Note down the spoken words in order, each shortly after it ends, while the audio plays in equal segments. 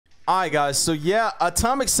Alright guys, so yeah,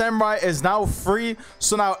 Atomic Samurai is now free.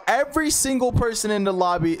 So now every single person in the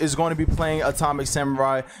lobby is going to be playing Atomic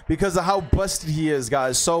Samurai because of how busted he is,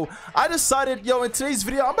 guys. So I decided, yo, in today's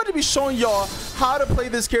video, I'm going to be showing y'all how to play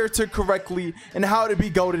this character correctly and how to be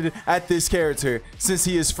goated at this character since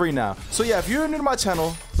he is free now. So yeah, if you're new to my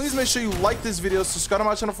channel, please make sure you like this video, subscribe to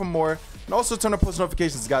my channel for more, and also turn on post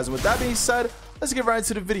notifications, guys. And with that being said, let's get right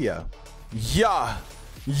into the video. Yeah.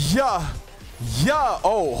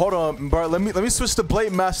 Oh, hold on, bro. Let me switch to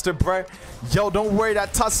Blade Master, bro. Yo, don't worry,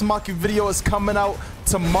 that Tatsumaki video is coming out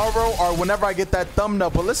tomorrow or whenever I get that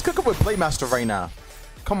thumbnail. But let's cook up with Blade Master right now.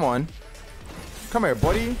 Come on, come here,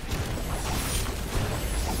 buddy.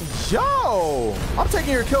 Yo, I'm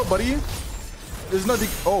taking your kill, buddy. There's nothing.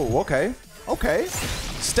 Oh, okay.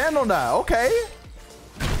 Stand on that. Okay.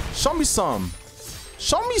 Show me some.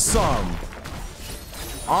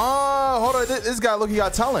 Hold on. This guy, look, he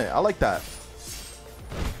got talent. I like that.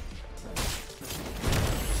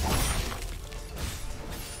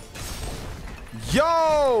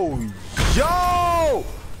 Yo!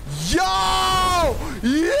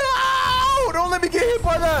 Don't let me get hit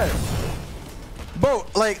by that. Bro,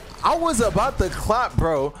 like, I was about to clap,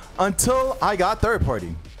 bro, until I got third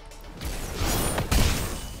party.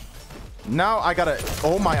 Now I gotta,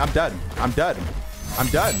 oh my, I'm dead.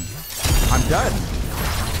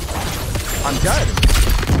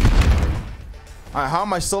 Alright, how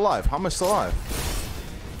am I still alive? Oh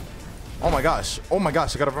my gosh, I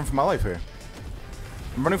gotta run for my life here.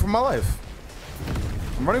 I'm running for my life.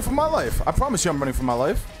 I promise you I'm running for my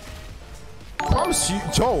life.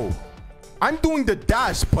 Joe. I'm doing the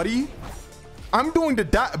dash, buddy.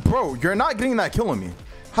 Bro, you're not getting that kill on me.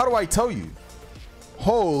 How do I tell you?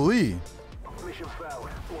 Holy.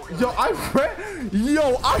 Yo, I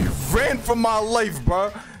ran for my life,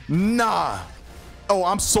 bro. Nah. Oh,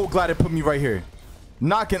 I'm so glad it put me right here.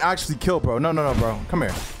 Not can actually kill, bro. No, bro. Come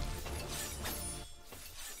here.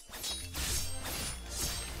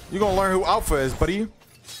 You're gonna learn who Alpha is, buddy.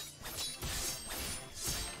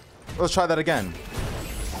 Let's try that again.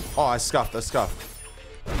 Oh, I scuffed. Thought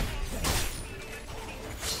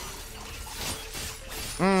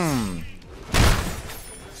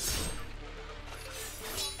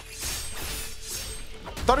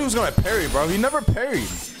he was gonna parry, bro. He never parried.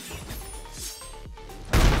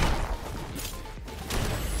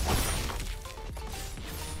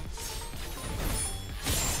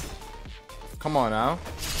 Come on now.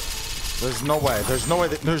 There's no way.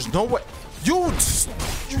 You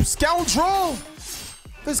scoundrel!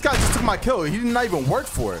 This guy just took my kill. He did not even work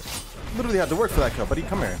for it. Literally had to work for that kill, buddy.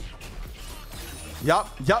 Come here. Yup.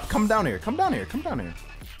 Come down here.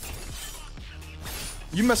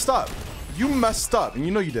 You messed up. And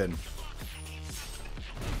you know you did.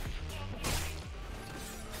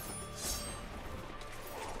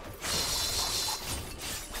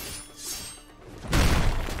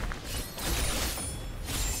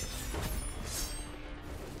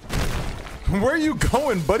 Where are you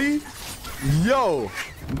going, buddy? Yo,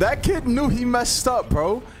 that kid knew he messed up,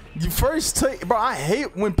 bro. Bro, I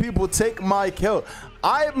hate when people take my kill.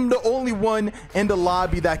 I'm the only one in the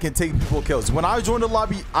lobby that can take people kills. When I join the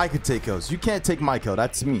lobby, I can take kills. You can't take my kill.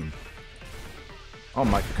 That's mean. Oh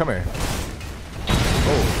my, come here. Oh.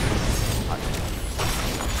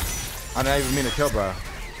 I did not even mean to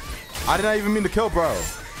kill, bro.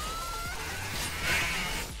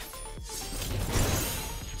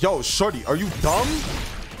 Yo, shorty, are you dumb?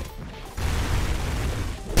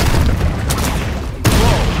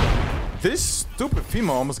 Bro, this stupid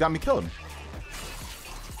female almost got me killed.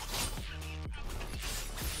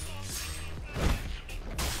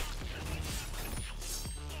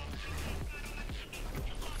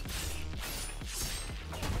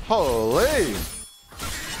 Holy.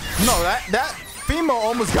 No, that female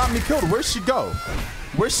almost got me killed. Where'd she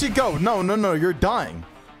go? No, you're dying.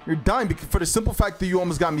 You're dying for the simple fact that you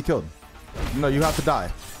almost got me killed. No, you have to die.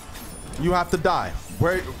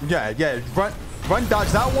 Where? Yeah. Run, dodge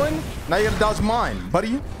that one. Now you gotta dodge mine,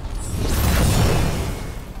 buddy.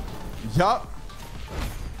 Yup.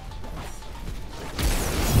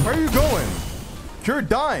 Where are you going? You're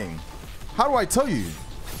dying. How do I tell you?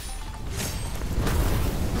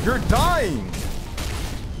 You're dying.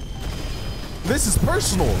 This is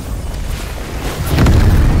personal.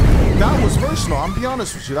 That was personal. I'm being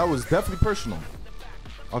honest with you. That was definitely personal.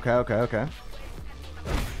 Okay.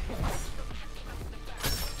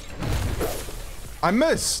 I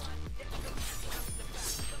missed.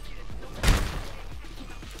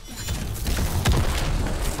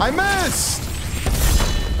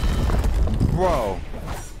 Bro.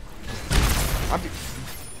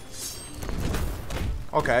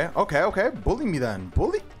 Okay. Bully me then.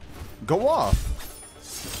 Bully. Go off.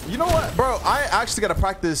 You know what, bro? I actually gotta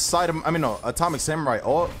practice side of, I mean, no, Atomic Samurai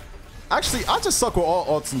ult. Actually, I just suck with all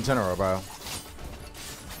ults in general, bro.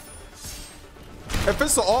 If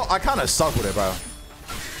it's the ult, I kind of suck with it, bro.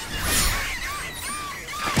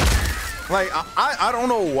 Like, I don't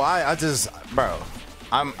know why. I just, bro,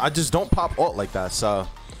 I just don't pop ult like that. So,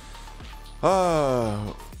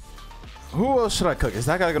 who else should I cook? Is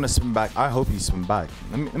that guy gonna spin back? I hope he's spin back.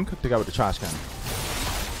 Let me cook the guy with the trash can.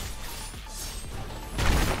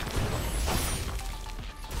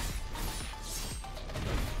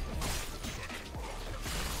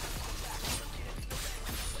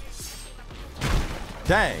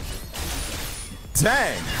 Dang.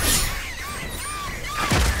 Dang.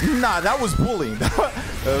 Nah, that was bullying.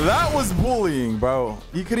 That was bullying, bro.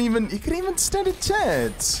 He couldn't even stand a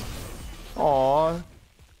chance. Aw.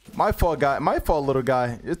 My fault, guy. My fault, little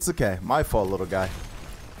guy. It's okay. My fault, little guy.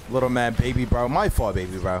 Little man, baby, bro. My fault,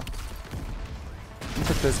 baby, bro. Look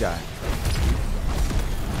at this guy.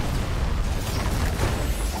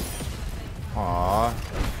 Aw.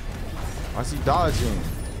 Why is he dodging?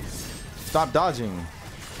 Stop dodging.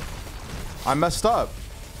 I messed up.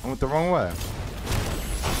 I went the wrong way.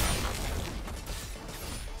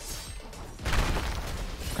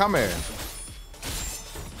 Come here.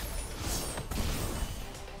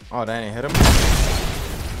 Oh, that ain't hit him.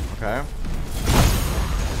 Okay.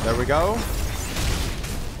 There we go.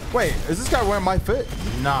 Wait, is this guy wearing my fit?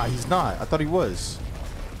 Nah, he's not. I thought he was.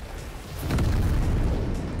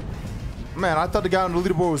 Man, I thought the guy on the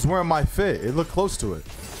leaderboard was wearing my fit. It looked close to it.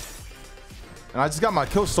 And I just got my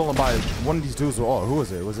kill stolen by one of these dudes. Oh, who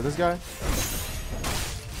was it? Was it this guy?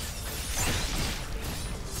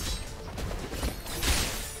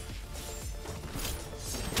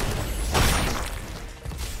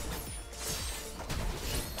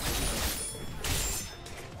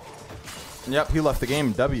 Yep, he left the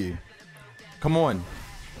game. W. Come on.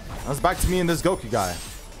 Now it's back to me and this Goku guy.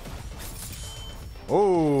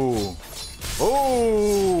 Oh.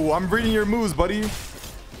 Oh, I'm reading your moves, buddy.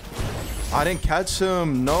 I didn't catch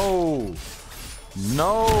him. No.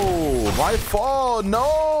 No. My fault.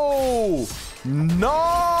 No.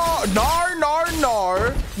 No. Nar, nar,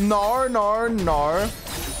 nar. Nar, nar, nar.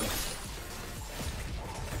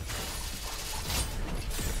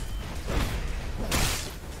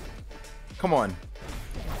 Come on.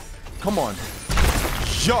 Come on.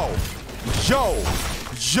 Yo. Yo.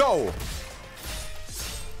 Yo.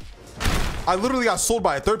 I literally got sold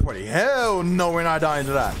by a third party. Hell no, we're not dying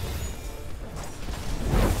to that.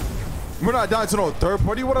 We're not dying to no third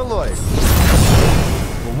party. What I look like?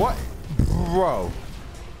 What? Bro.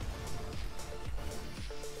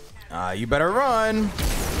 You better run.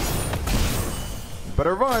 You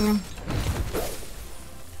better run.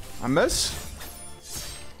 I miss.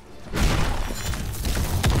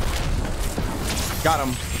 Got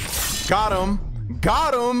him. Got him.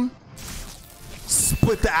 Got him.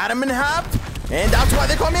 Split the atom in half. And that's why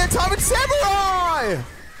they call me Atomic Samurai.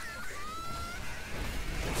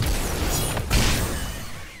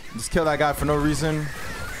 Just kill that guy for no reason.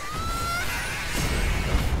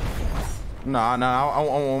 Nah, I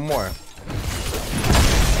want one more.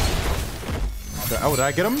 Oh, did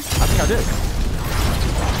I get him? I think I did.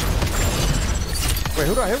 Wait,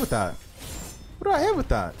 who did I hit with that? Who did I hit with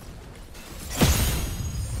that?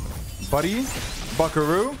 Buddy?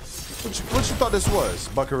 Buckaroo? What you thought this was?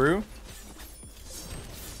 Buckaroo?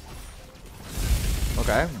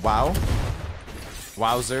 Okay, wow.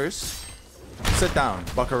 Wowzers. Sit down,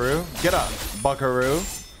 Buckaroo. Get up, Buckaroo.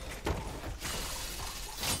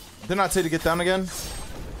 Didn't I say to get down again?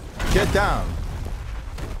 Get down.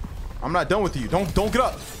 I'm not done with you. Don't get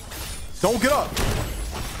up. Don't get up.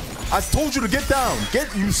 I told you to get down.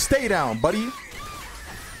 You stay down, buddy.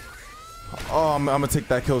 Oh, I'm gonna take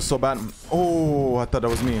that kill so bad. Oh, I thought that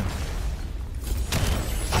was me.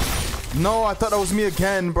 No, I thought that was me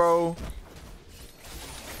again, bro.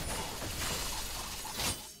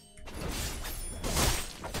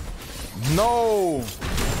 No.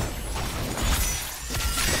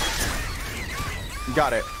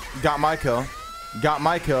 Got it. Got my kill. Got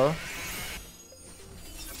my kill.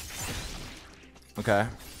 Okay.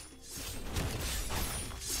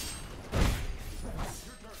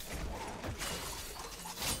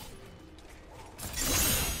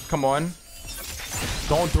 Come on.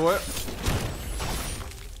 Don't do it.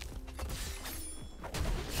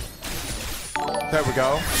 There we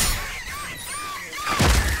go.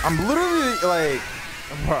 I'm literally like,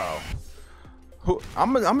 bro.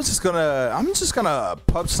 I'm just gonna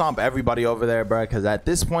pub stomp everybody over there, bro. Because at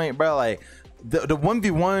this point, bro, like, the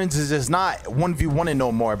 1v1s is just not 1v1ing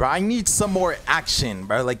no more, bro. I need some more action,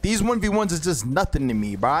 bro. Like these 1v1s is just nothing to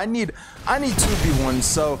me, bro. I need 2v1s.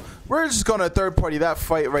 So we're just gonna third party that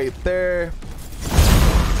fight right there.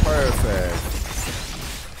 Perfect.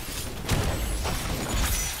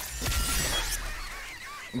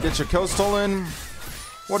 Get your kill stolen.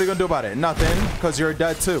 What are you gonna do about it? Nothing, because you're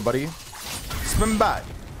dead too, buddy. Spin back.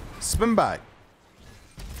 Spin back.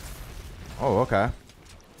 Oh, okay.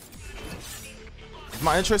 Is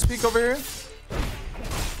my interest peak over here?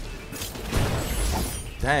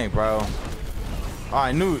 Dang, bro. Oh,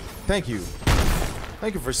 I knew. Thank you.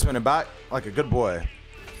 Thank you for spinning back like a good boy.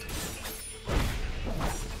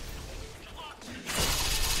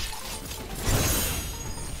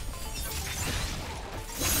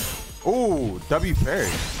 Ooh, W parry.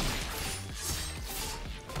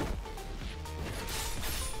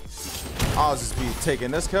 I'll just be taking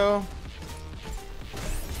this kill.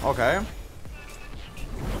 Okay.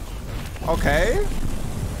 Okay.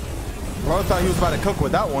 Bro, I thought he was about to cook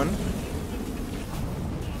with that one.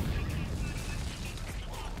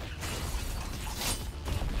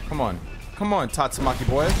 Come on. Come on, Tatsumaki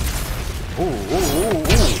boy. Ooh, ooh, ooh,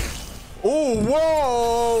 ooh. Ooh,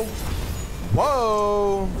 whoa.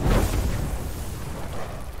 Whoa.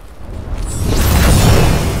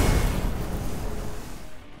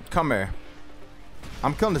 Come here.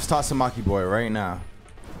 I'm killing this Tatsumaki boy right now.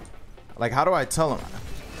 Like, how do I tell him?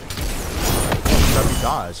 W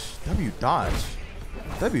dodge. W dodge.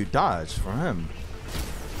 W dodge for him.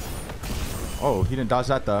 Oh, he didn't dodge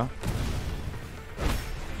that though.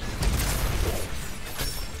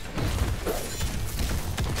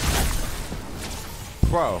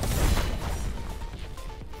 Bro.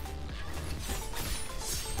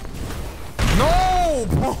 No,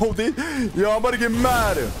 bro. Yo, I'm about to get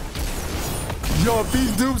mad. Yo, if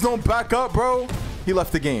these dudes don't back up, bro. He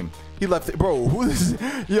left the game. He left it. Bro, who is,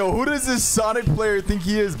 yo, who does this Sonic player think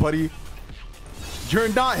he is, buddy? You're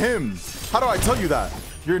not him. How do I tell you that?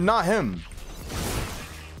 You're not him.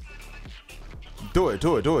 Do it,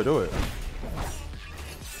 do it, do it, do it.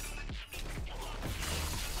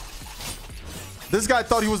 This guy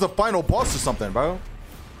thought he was the final boss or something, bro.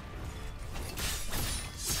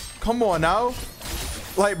 Come on now.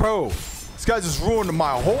 Like, bro, this guy just ruined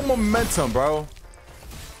my whole momentum, bro.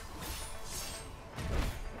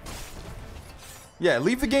 Yeah,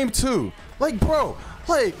 leave the game too. Like, bro,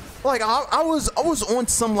 like I was on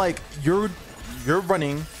some like you're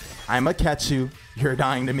running, I'ma catch you, you're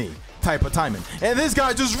dying to me type of timing, and this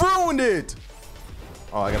guy just ruined it.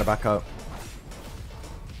 Oh, I gotta back up.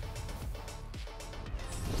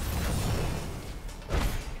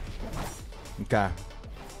 Okay.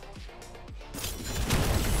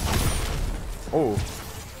 Oh,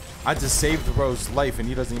 I just saved bro's life and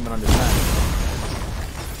he doesn't even understand.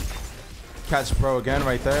 Catch bro again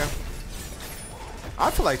right there.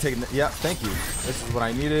 I feel like taking yeah, thank you. This is what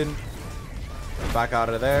I needed. Back out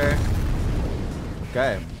of there.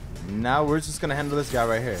 Okay. Now we're just gonna handle this guy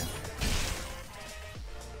right here.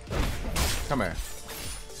 Come here.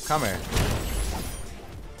 Come here.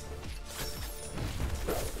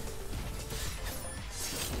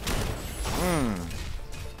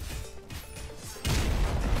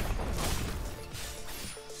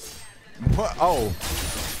 What? Oh.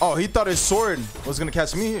 Oh, he thought his sword was gonna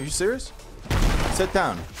catch me. Are you serious? Sit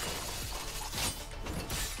down.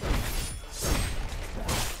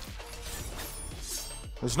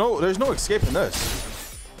 There's no escaping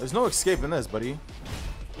this. There's no escaping this, buddy.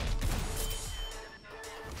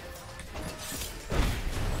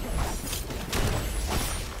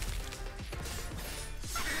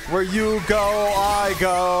 Where you go, I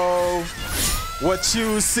go. What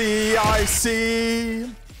you see, I see.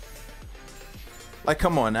 Like,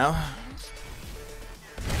 come on now.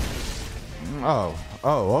 Oh,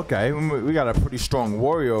 okay. We got a pretty strong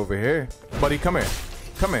warrior over here. Buddy, come here.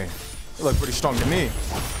 Come here. You look pretty strong to me.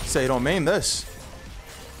 Say you don't main this.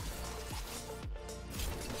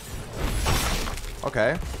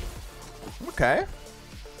 Okay. Okay.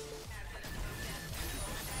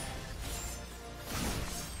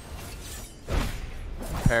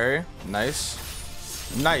 Parry. Nice.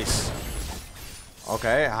 Nice.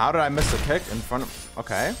 Okay, how did I miss a kick in front of...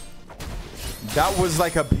 Okay. That was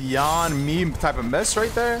like a beyond me type of miss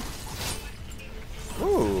right there.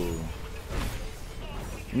 Ooh.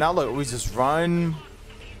 Now look, we just run.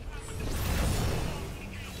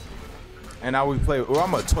 And now we play... Ooh,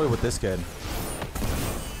 I'm gonna toy with this kid.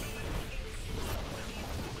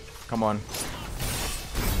 Come on.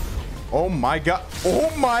 Oh my god.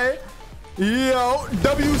 Oh my... Yo,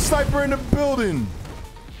 W Sniper in the building.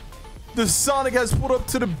 The Sonic has pulled up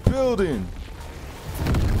to the building.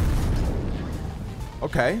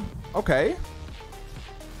 Okay. Okay.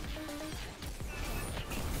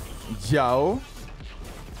 Yo.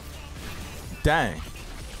 Dang.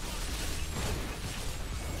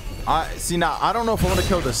 I see now. I don't know if I want to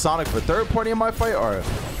kill the Sonic for third party in my fight or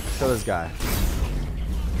kill this guy.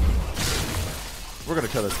 We're gonna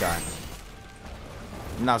kill this guy.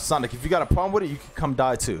 Now, Sonic, if you got a problem with it, you can come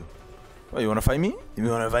die too. Oh, you wanna fight me? You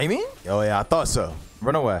wanna fight me? Oh yeah, I thought so.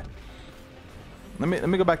 Run away. Let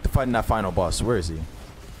me go back to fighting that final boss. Where is he?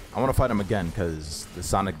 I want to fight him again because the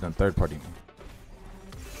Sonic done third party me.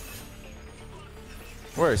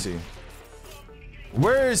 Where is he?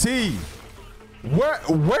 Where is he?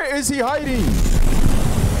 Where is he hiding?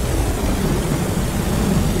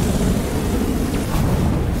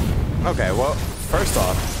 Okay, well, first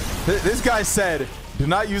off, this guy said do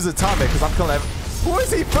not use atomic because I'm killing who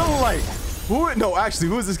is he feeling like? No, actually,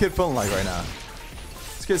 who is this kid feeling like right now?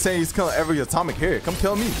 This kid saying he's killing every atomic here. Come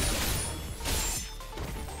kill me.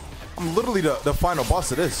 I'm literally the final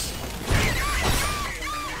boss of this.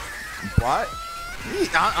 What?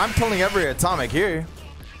 I'm killing every atomic here.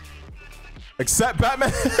 Except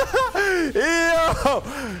Batman.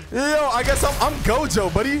 Yo, I guess I'm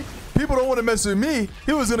Gojo, buddy. People don't want to mess with me.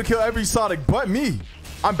 He was gonna kill every Sonic but me.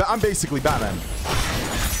 I'm basically Batman.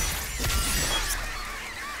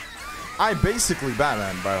 I'm basically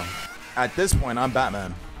Batman, bro. At this point, I'm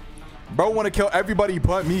Batman. Bro want to kill everybody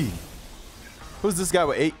but me. Who's this guy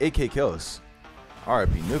with 8K kills? RIP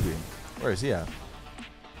newbie. Where is he at?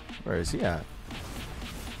 Where is he at?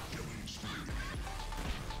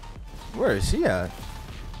 Where is he at?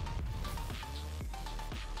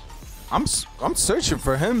 I'm searching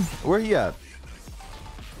for him. Where he at?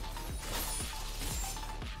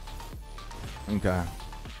 Okay.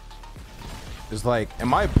 It's like,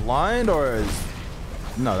 am I blind or is...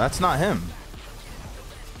 No, that's not him.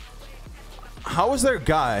 How is there a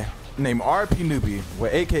guy named RP Newbie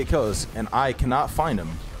with 8K kills and I cannot find him?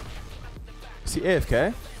 Is he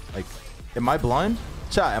AFK? Like, am I blind?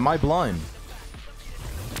 Chat, am I blind?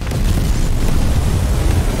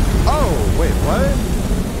 Oh, wait, what?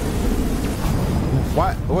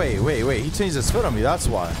 What? Wait. He changed his foot on me. That's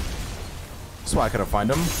why. That's why I couldn't find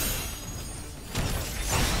him.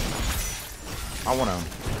 I want him.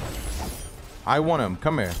 I want him.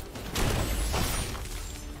 Come here.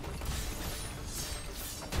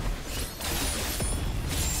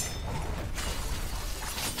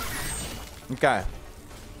 Okay.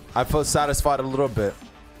 I feel satisfied a little bit.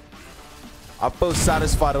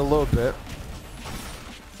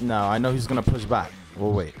 No, I know he's gonna push back.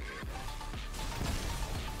 We'll wait.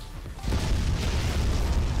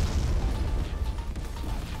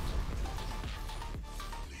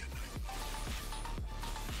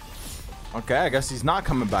 Okay, I guess he's not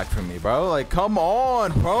coming back for me, bro. Like, come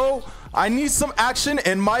on, bro. I need some action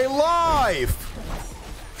in my life.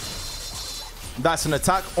 That's an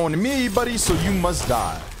attack on me, buddy, so you must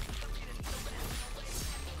die.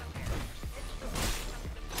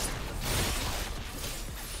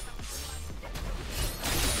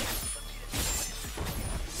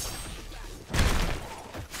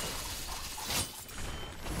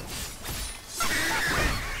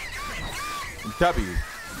 W.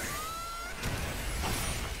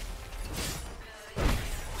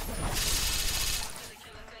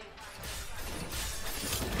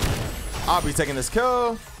 I'll be taking this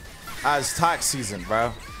kill as tax season,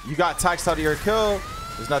 bro. You got taxed out of your kill.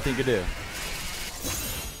 There's nothing you can do.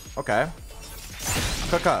 Okay.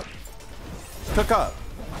 Cook up. Cook up.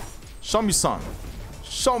 Show me something.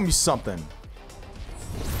 Show me something.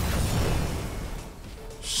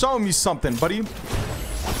 Show me something, buddy.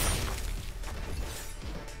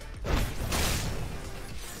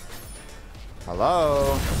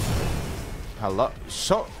 Hello. Hello.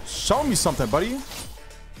 Show me something, buddy.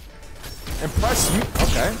 Impress me.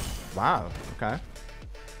 Okay. Wow. Okay.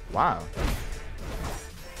 Wow.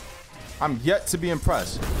 I'm yet to be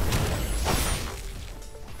impressed.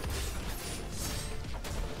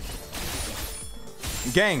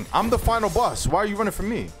 Gang, I'm the final boss. Why are you running from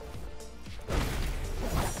me?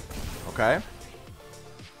 Okay.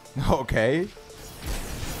 Okay.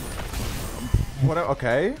 What?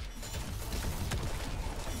 Okay.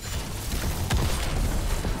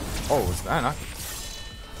 Oh, it's that.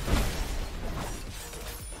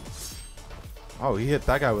 Oh, he hit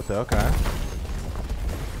that guy with it. Okay.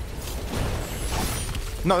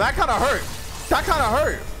 No, that kind of hurt. That kind of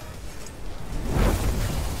hurt.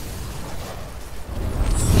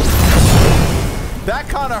 That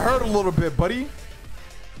kind of hurt a little bit, buddy.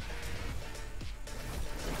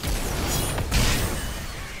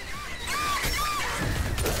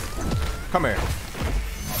 Come here.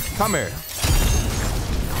 Come here.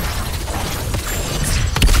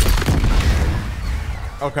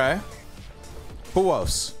 Okay. Who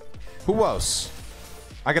else? Who else?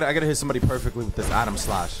 I gotta hit somebody perfectly with this Adam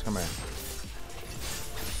slash. Come here.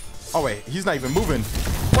 Oh wait, he's not even moving.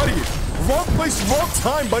 Buddy, wrong place, wrong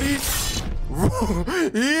time, buddy.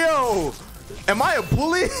 Yo, am I a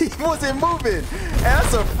bully? He wasn't moving. And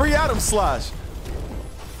that's a free Adam slash.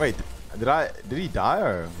 Wait, did he die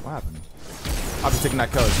or what happened? I'll be taking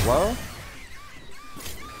that kill as well.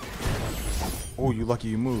 Oh, you lucky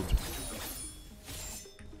you moved.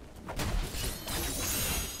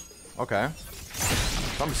 Okay.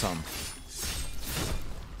 Tell me something.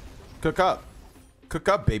 Cook up. Cook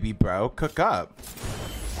up, baby bro. Cook up.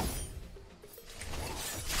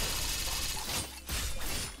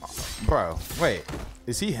 Bro, wait.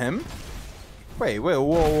 Is he him? Wait,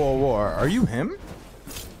 whoa. Are you him?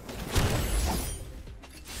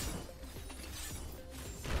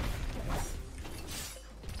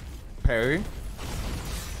 Parry.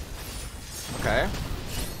 Okay.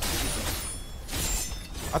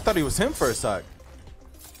 I thought he was him for a sec.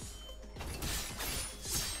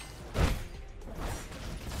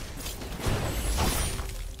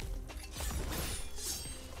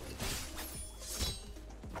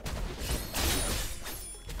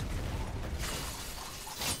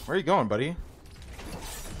 Where are you going, buddy?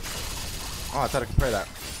 Oh, I thought I could parry that.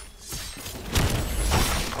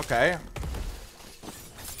 Okay.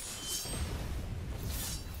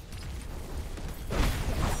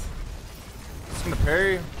 Just gonna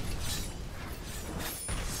parry.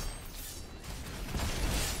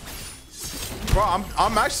 Bro,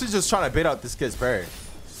 I'm actually just trying to bait out this kid's parry.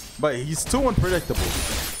 But he's too unpredictable.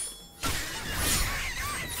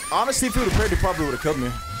 Honestly, if he would have parried, he probably would have killed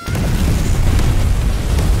me.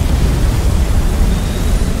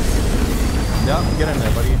 Yep, get in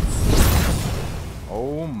there, buddy.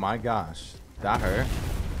 Oh my gosh. That hurt.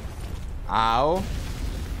 Ow.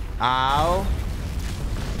 Ow.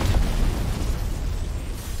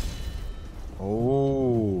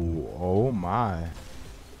 Oh. Oh my.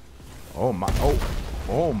 Oh my.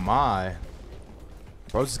 Oh my.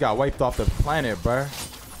 Bro just got wiped off the planet, bro.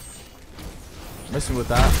 Missing with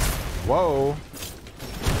that. Whoa.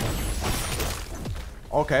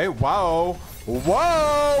 Okay, wow.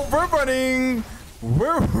 Whoa, we're running.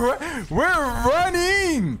 We're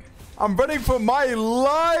running. I'm running for my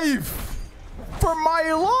life. For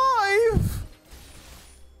my life.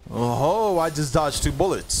 Oh, I just dodged 2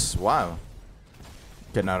 bullets. Wow.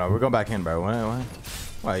 Okay, no, we're going back in, bro.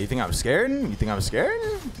 What, you think I'm scared? You think I'm scared?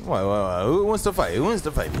 What, who wants to fight? Who wants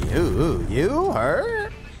to fight me? Who? You?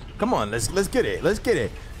 Her? Come on, let's get it. Let's get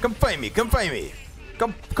it. Come fight me. Come fight me.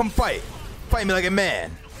 Come fight. Fight me like a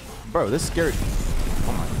man. Bro, this is scary.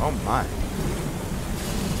 Oh my.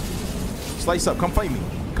 Slice up, come fight me.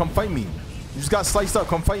 Come fight me. You just got sliced up,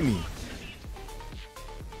 come fight me.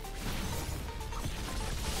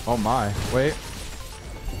 Oh my, wait.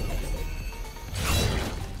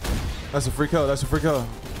 That's a free kill, that's a free kill.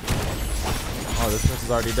 Oh, this person's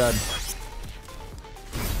already dead.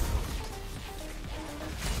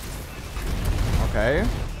 Okay.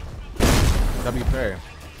 W parry.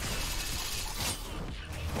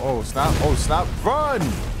 Oh snap, run!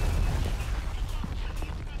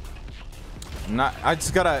 I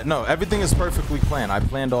just gotta, no, everything is perfectly planned. I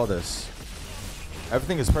planned all this.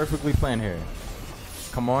 Everything is perfectly planned here.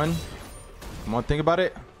 Come on. Come on, think about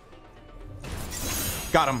it.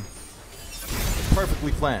 Got him.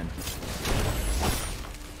 Perfectly planned.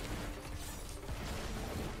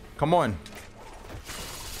 Come on.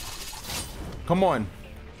 Come on.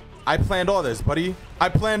 I planned all this, buddy. I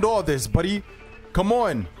planned all this, buddy. Come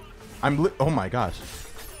on. Oh my gosh.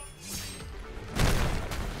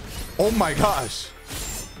 Oh my gosh.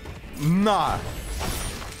 Nah.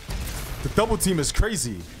 The double team is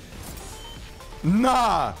crazy.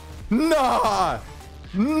 Nah. Nah.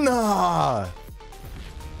 Nah.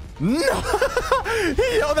 No.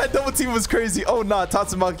 Yo, that double team was crazy. Oh nah,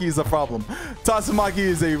 Tatsumaki is a problem. Tatsumaki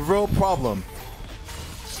is a real problem.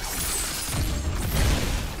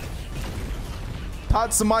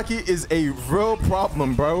 Tatsumaki is a real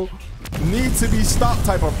problem, bro. Need to be stopped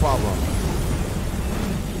type of problem.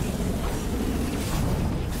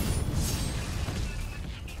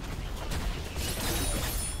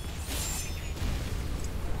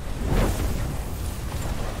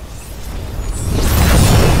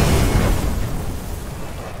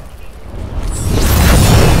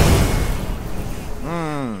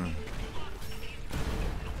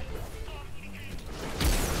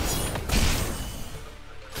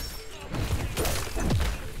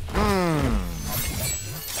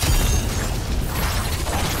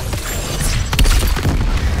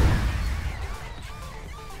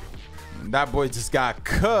 That boy just got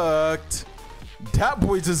cooked. That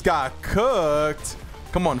boy just got cooked.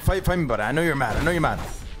 Come on, fight me about it. I know you're mad. I know you're mad.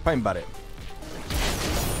 Fight me about it.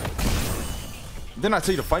 Didn't I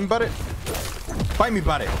tell you to fight me about it? Fight me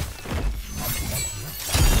about it.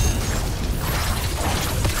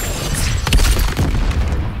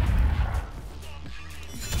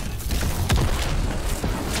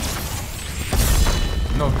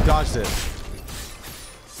 No, he dodged it.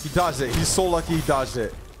 He dodged it. He's so lucky he dodged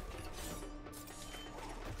it.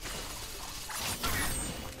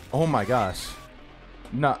 Oh my gosh.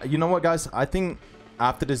 No, you know what, guys? I think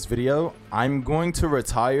after this video, I'm going to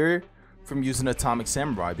retire from using Atomic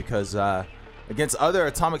Samurai because against other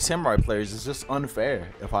Atomic Samurai players, it's just unfair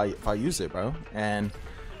if I use it, bro. And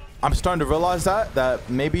I'm starting to realize that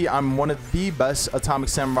maybe I'm one of the best Atomic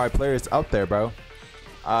Samurai players out there, bro.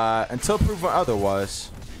 Until proven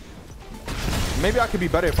otherwise. Maybe I could be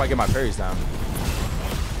better if I get my parries down.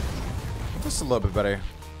 Just a little bit better.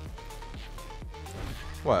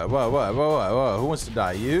 What? Who wants to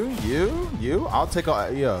die? You? I'll take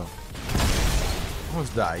all. Yo. Who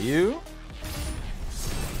wants to die? You?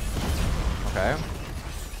 Okay.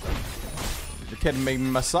 The kid made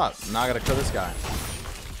me mess up. Now I gotta kill this guy.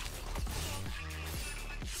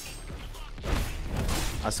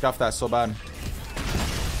 I scuffed that so bad.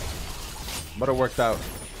 But it worked out.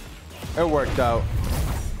 It worked out.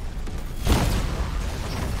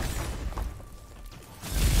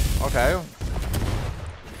 Okay.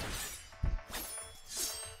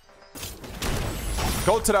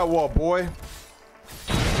 Go to that wall, boy.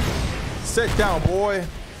 Sit down, boy.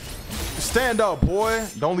 Stand up, boy.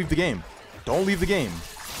 Don't leave the game. Don't leave the game.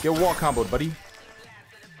 Get wall comboed, buddy.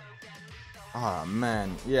 Ah,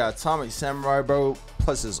 man. Yeah, Atomic Samurai, bro.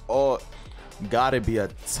 Plus his ult. Gotta be a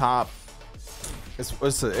top.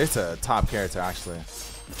 It's a top character, actually.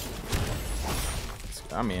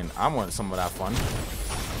 I mean, I want some of that fun.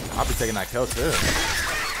 I'll be taking that kill, too.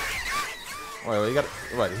 Wait,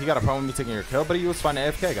 he got a problem with me taking your kill, but he was fighting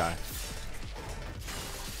an AFK guy.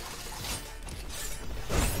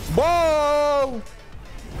 Whoa!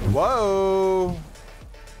 Whoa!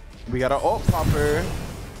 We got an ult popper.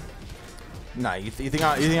 Nah, you think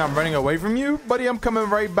I'm running away from you, buddy? I'm coming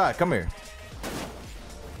right back. Come here.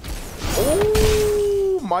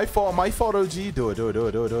 Oh, my fault, OG. Do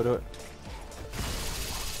it.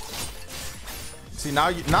 See, now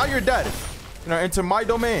you're dead. You know, enter my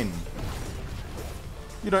domain.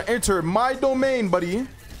 You don't enter my domain, buddy.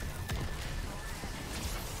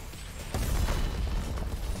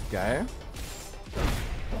 Okay.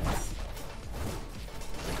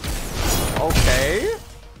 Okay.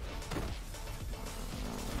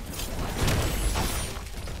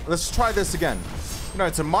 Let's try this again. You know,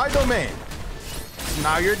 enter my domain.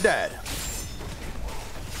 Now you're dead.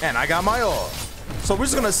 And I got my ult. So we're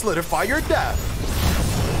just gonna solidify your death.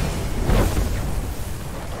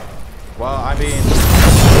 Well, I mean,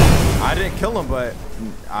 I didn't kill him, but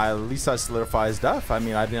at least I solidified his death. I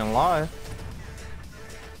mean, I didn't lie.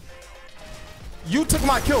 You took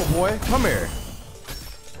my kill, boy. Come here.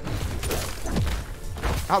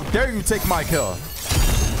 How dare you take my kill?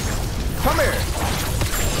 Come here.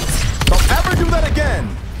 Don't ever do that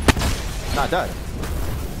again. Not dead.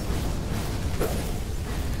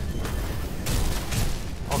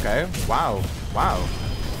 Okay. Wow.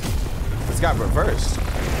 This got reversed.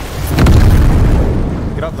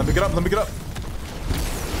 Get up. Let me get up.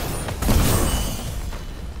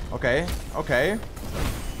 Okay.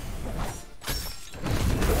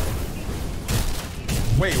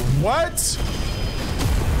 Wait, what?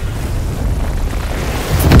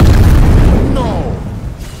 No.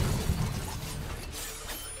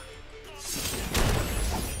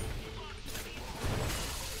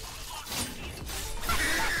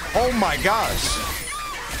 Oh my gosh.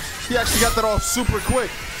 He actually got that off super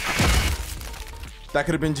quick. That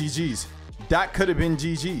could have been GG's. That could have been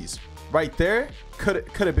GG's. Right there, could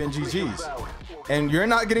have been GG's. And you're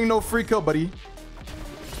not getting no free kill, buddy.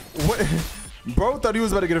 What? Bro thought he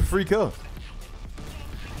was about to get a free kill.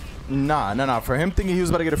 Nah. For him thinking he was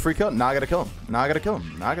about to get a free kill, I gotta kill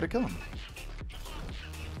him.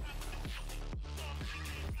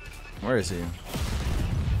 Where is he?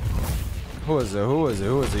 Who is it?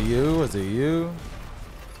 You?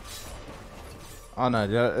 Oh no,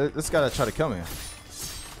 this guy that tried to kill me.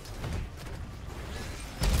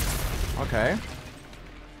 Okay.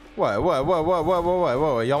 What?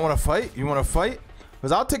 Y'all want to fight? You want to fight?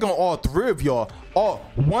 Because I'll take on all three of y'all. All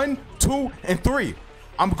 1, 2, and 3.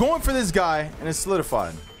 I'm going for this guy, and it's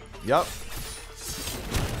solidified. Yup.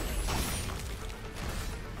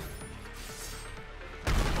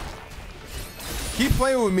 Keep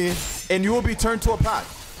playing with me, and you will be turned to a pack.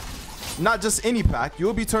 Not just any pack. You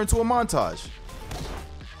will be turned to a montage.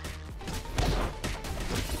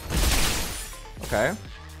 Okay.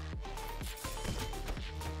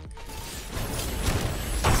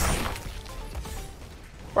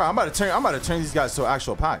 Bro, I'm about to turn these guys to an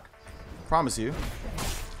actual pack. Promise you.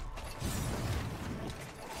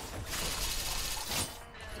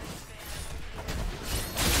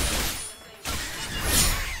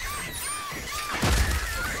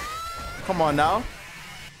 Come on now.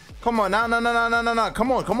 Come on now. No.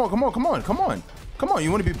 Come on.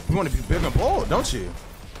 You want to be big and bold, don't you?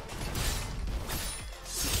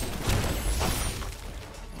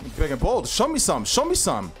 Big and bold. Show me some,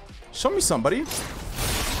 buddy.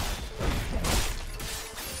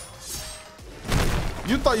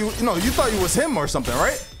 You thought you was him or something,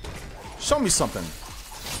 right? Show me something.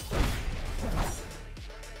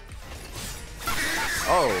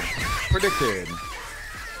 Oh, predicted.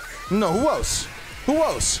 No, who else?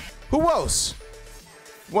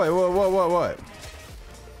 What?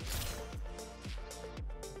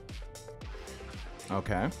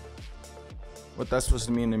 Okay. What that's supposed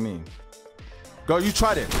to mean to me? Go, you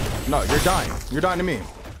tried it. No, you're dying. You're dying to me.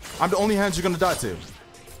 I'm the only hands you're gonna die to.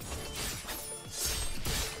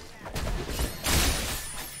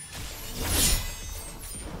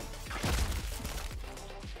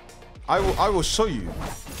 I will show you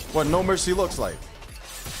what no mercy looks like.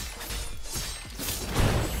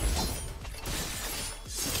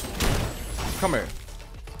 Come here.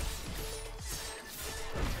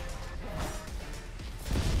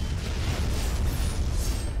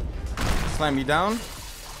 Slam me down.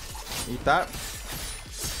 Eat that.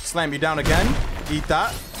 Slam me down again. Eat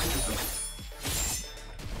that.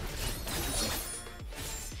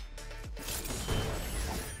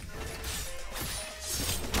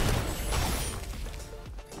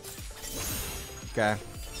 Okay.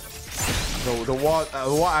 The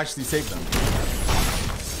wall actually saved them.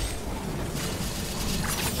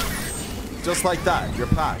 Just like that, you're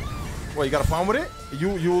packed. What, you got a problem with it? You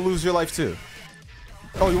will lose your life too.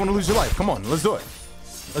 Oh, you want to lose your life? Come on, let's do it.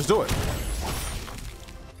 Let's do it.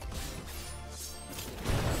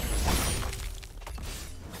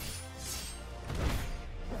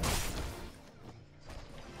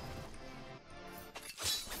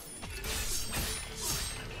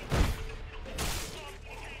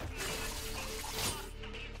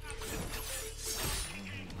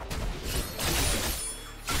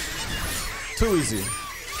 Too easy.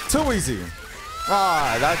 Too easy.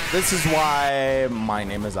 This is why my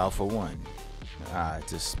name is Alpha 1.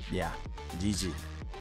 Yeah, GG.